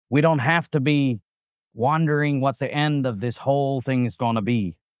We don't have to be wondering what the end of this whole thing is going to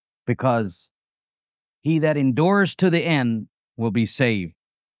be, because he that endures to the end will be saved.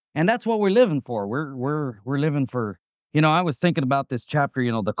 And that's what we're living for. We're living for, I was thinking about this chapter,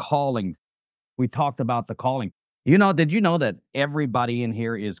 the calling. We talked about the calling. Did you know that everybody in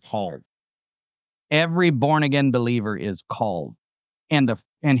here is called? Every born again believer is called. And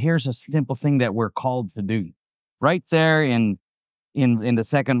here's a simple thing that we're called to do. Right there in the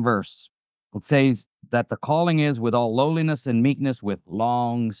second verse, it says that the calling is with all lowliness and meekness, with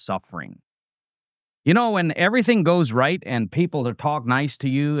long suffering. When everything goes right and people are talk nice to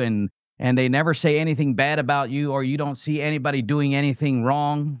you and they never say anything bad about you, or you don't see anybody doing anything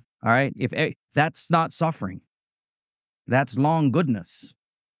wrong, all right, that's not suffering. That's long goodness.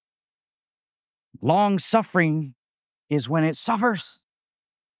 Long suffering is when it suffers,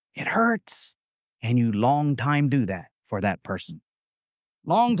 it hurts, and you long time do that for that person.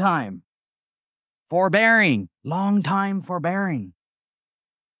 Long time. Forbearing. Long time forbearing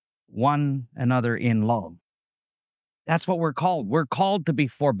one another in love. That's what we're called. We're called to be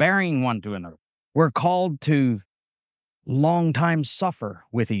forbearing one to another. We're called to long time suffer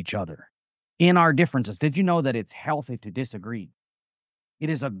with each other in our differences. Did you know that it's healthy to disagree? It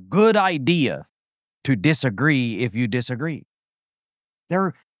is a good idea to disagree if you disagree.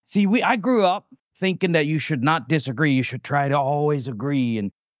 I grew up thinking that you should not disagree. You should try to always agree.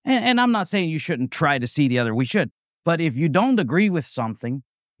 And I'm not saying you shouldn't try to see the other. We should. But if you don't agree with something,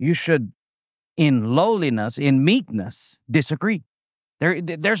 you should, in lowliness, in meekness, disagree.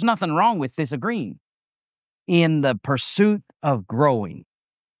 There's nothing wrong with disagreeing in the pursuit of growing,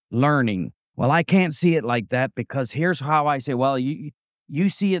 learning. Well, I can't see it like that because here's how I say, well, you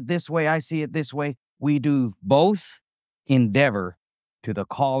see it this way, I see it this way. We do both endeavor to the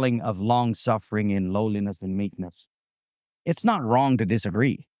calling of long suffering in lowliness and meekness. It's not wrong to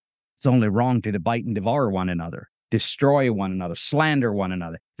disagree. It's only wrong to bite and devour one another, destroy one another, slander one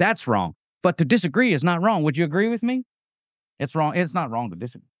another. That's wrong. But to disagree is not wrong. Would you agree with me? It's wrong. It's not wrong to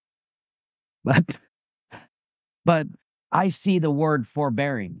disagree. But I see the word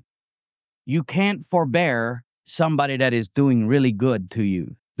forbearing. You can't forbear somebody that is doing really good to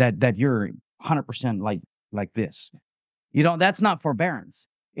you, that you're 100% like this. That's not forbearance.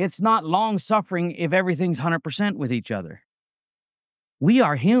 It's not long suffering if everything's 100% with each other. We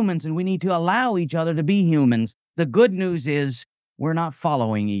are humans and we need to allow each other to be humans. The good news is we're not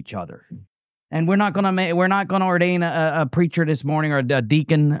following each other. And we're not going to ordain a preacher this morning, or a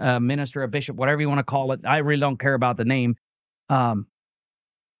deacon, a minister, a bishop, whatever you want to call it. I really don't care about the name, so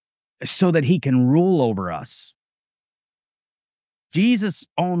that he can rule over us. Jesus'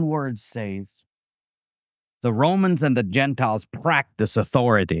 own words say, the Romans and the Gentiles practice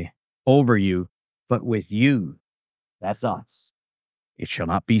authority over you, but with you, that's us, it shall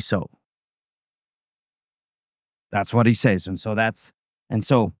not be so. That's what he says.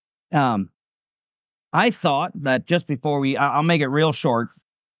 I thought that just before I'll make it real short,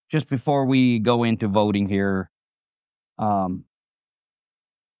 just before we go into voting here, let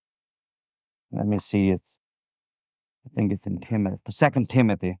me see, I think it's in Timothy, 2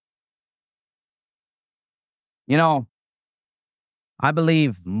 Timothy. I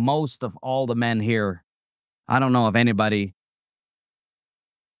believe most of all the men here, I don't know of anybody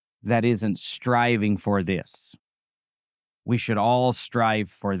that isn't striving for this. We should all strive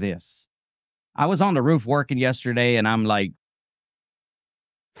for this. I was on the roof working yesterday, and I'm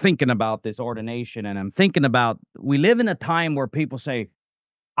thinking about this ordination, and I'm thinking about, we live in a time where people say,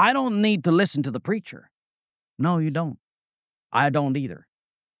 I don't need to listen to the preacher. No, you don't. I don't either.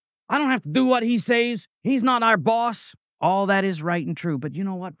 I don't have to do what he says. He's not our boss. All that is right and true. But you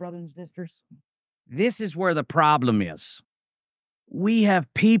know what, brothers and sisters? This is where the problem is. We have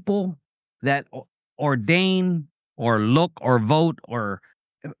people that ordain or look or vote or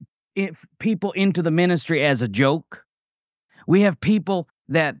people into the ministry as a joke. We have people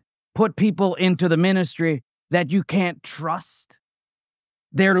that put people into the ministry that you can't trust.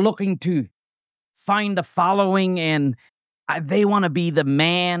 They're looking to find a following, and they want to be the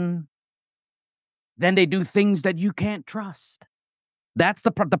man. Then they do things that you can't trust. That's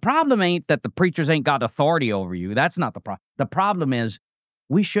the problem. Ain't that the preachers ain't got authority over you. That's not the problem. The problem is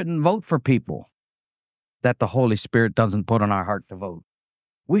we shouldn't vote for people that the Holy Spirit doesn't put on our heart to vote.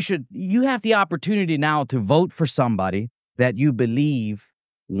 You have the opportunity now to vote for somebody that you believe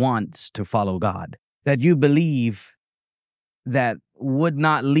wants to follow God, that you believe that would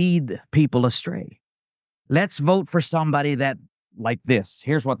not lead people astray. Let's vote for somebody that, like this.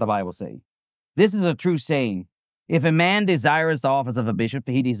 Here's what the Bible says. This is a true saying. If a man desires the office of a bishop,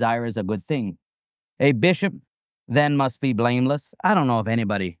 he desires a good thing. A bishop then must be blameless. I don't know if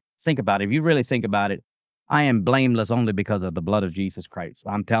anybody Think about it. If you really think about it, I am blameless only because of the blood of Jesus Christ.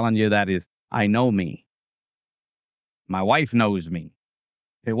 I'm telling you, that is, I know me. My wife knows me.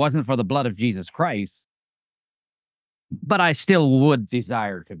 If it wasn't for the blood of Jesus Christ, but I still would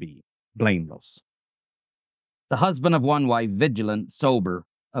desire to be blameless. The husband of one wife, vigilant, sober,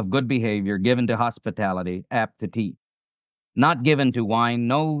 of good behavior, given to hospitality, apt to teach, not given to wine,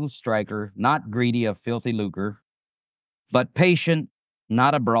 no striker, not greedy of filthy lucre, but patient,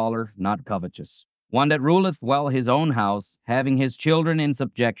 not a brawler, not covetous, one that ruleth well his own house, having his children in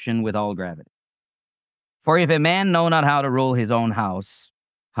subjection with all gravity. For if a man know not how to rule his own house,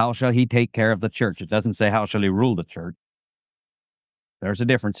 how shall he take care of the church? It doesn't say how shall he rule the church. There's a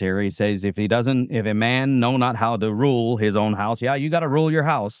difference here. He says if a man know not how to rule his own house, yeah, you got to rule your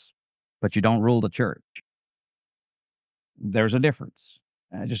house, but you don't rule the church. There's a difference.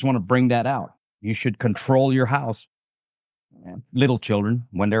 I just want to bring that out. You should control your house. Little children,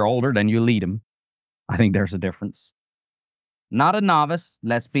 when they're older, then you lead them. I think there's a difference. Not a novice,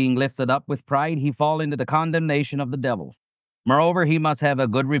 lest being lifted up with pride, he fall into the condemnation of the devil. Moreover, he must have a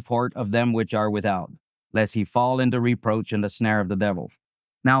good report of them which are without, lest he fall into reproach and the snare of the devil.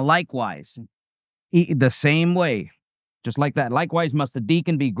 Now, likewise, the same way, just like that, likewise must the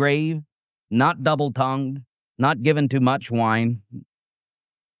deacon be grave, not double-tongued, not given to much wine.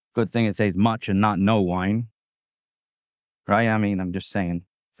 Good thing it says much and not no wine. Right? I mean, I'm just saying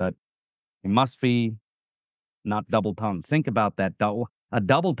that it must be not double-tongued. Think about that. A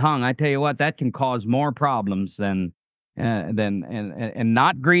double tongue, I tell you what, that can cause more problems than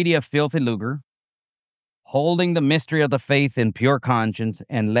not greedy of filthy lucre, holding the mystery of the faith in pure conscience,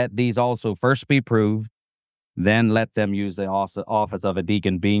 and let these also first be proved, then let them use the office of a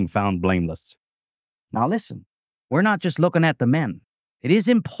deacon, being found blameless. Now listen, we're not just looking at the men. It is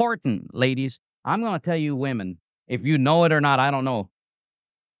important, ladies. I'm going to tell you women, if you know it or not, I don't know.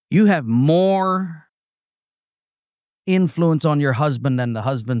 You have more influence on your husband than the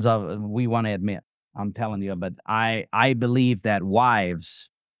husbands we want to admit. I'm telling you, but I believe that wives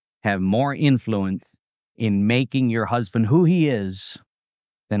have more influence in making your husband who he is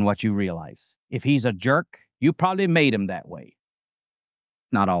than what you realize. If he's a jerk, you probably made him that way.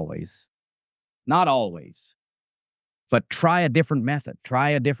 Not always. Not always. But try a different method.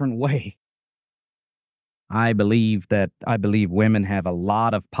 Try a different way. I believe women have a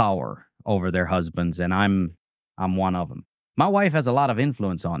lot of power over their husbands, and I'm one of them. My wife has a lot of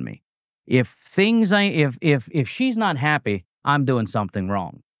influence on me. If she's not happy, I'm doing something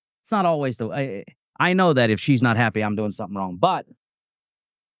wrong. It's not always I know that if she's not happy, I'm doing something wrong. But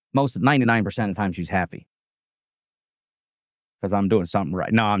 99% of the time, she's happy because I'm doing something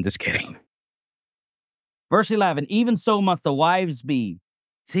right. No, I'm just kidding. Verse 11, even so must the wives be.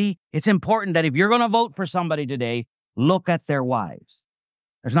 See, it's important that if you're going to vote for somebody today, look at their wives.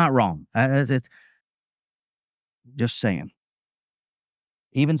 It's not wrong. It's just saying.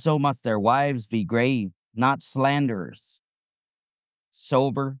 Even so must their wives be grave, not slanderers,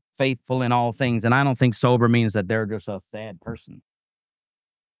 sober, faithful in all things. And I don't think sober means that they're just a sad person,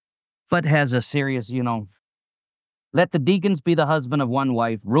 but has a serious, let the deacons be the husband of one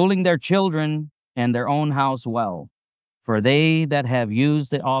wife, ruling their children and their own house well. For they that have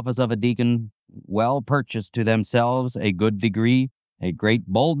used the office of a deacon well purchase to themselves a good degree, a great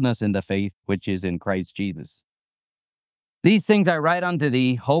boldness in the faith which is in Christ Jesus. These things I write unto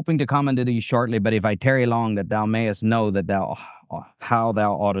thee, hoping to come unto thee shortly, but if I tarry long, that thou mayest know that how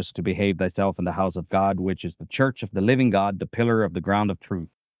thou oughtest to behave thyself in the house of God, which is the church of the living God, the pillar of the ground of truth.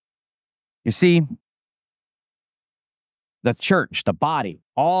 You see, the church, the body,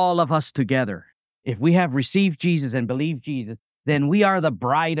 all of us together, if we have received Jesus and believed Jesus, then we are the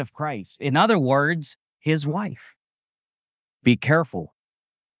bride of Christ. In other words, his wife. Be careful.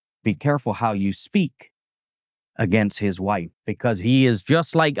 Be careful how you speak against his wife, because he is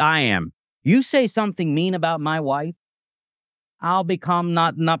just like I am. You say something mean about my wife, I'll become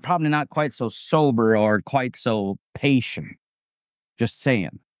probably not quite so sober or quite so patient. Just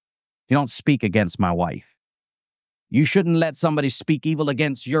saying. You don't speak against my wife. You shouldn't let somebody speak evil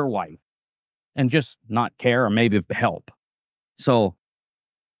against your wife and just not care or maybe help. So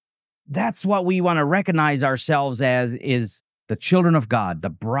that's what we want to recognize ourselves as, is the children of God, the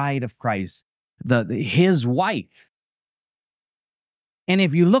bride of Christ, his wife. And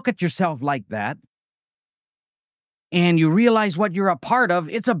if you look at yourself like that and you realize what you're a part of,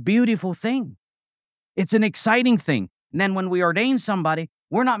 it's a beautiful thing. It's an exciting thing. And then when we ordain somebody,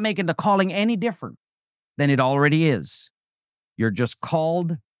 we're not making the calling any different than it already is. You're just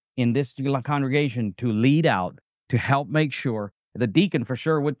called in this congregation to lead out, to help make sure. The deacon for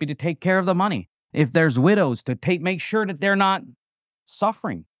sure would be to take care of the money. If there's widows, to make sure that they're not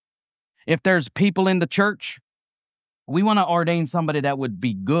suffering. If there's people in the church, we want to ordain somebody that would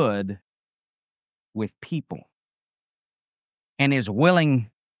be good with people and is willing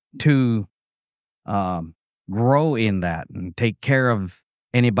to grow in that and take care of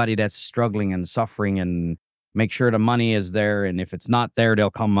anybody that's struggling and suffering and make sure the money is there. And if it's not there,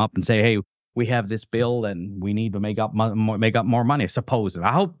 they'll come up and say, "Hey, we have this bill and we need to make up more money." Supposedly,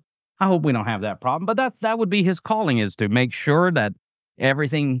 I hope we don't have that problem. But that would be his calling, is to make sure that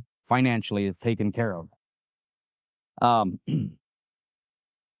everything financially is taken care of.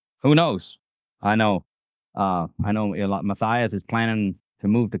 Who knows? I know. Matthias is planning to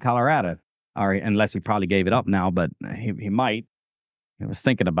move to Colorado, or unless he probably gave it up now, but he might. He was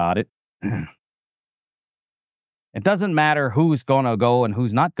thinking about it. It doesn't matter who's going to go and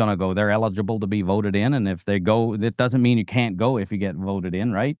who's not going to go. They're eligible to be voted in, and if they go, it doesn't mean you can't go if you get voted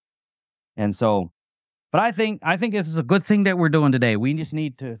in, right? And so, but I think this is a good thing that we're doing today. We just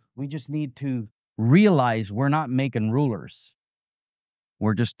need to realize we're not making rulers.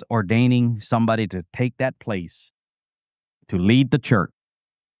 We're just ordaining somebody to take that place, to lead the church,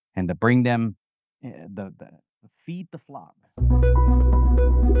 and to bring them the feed the flock.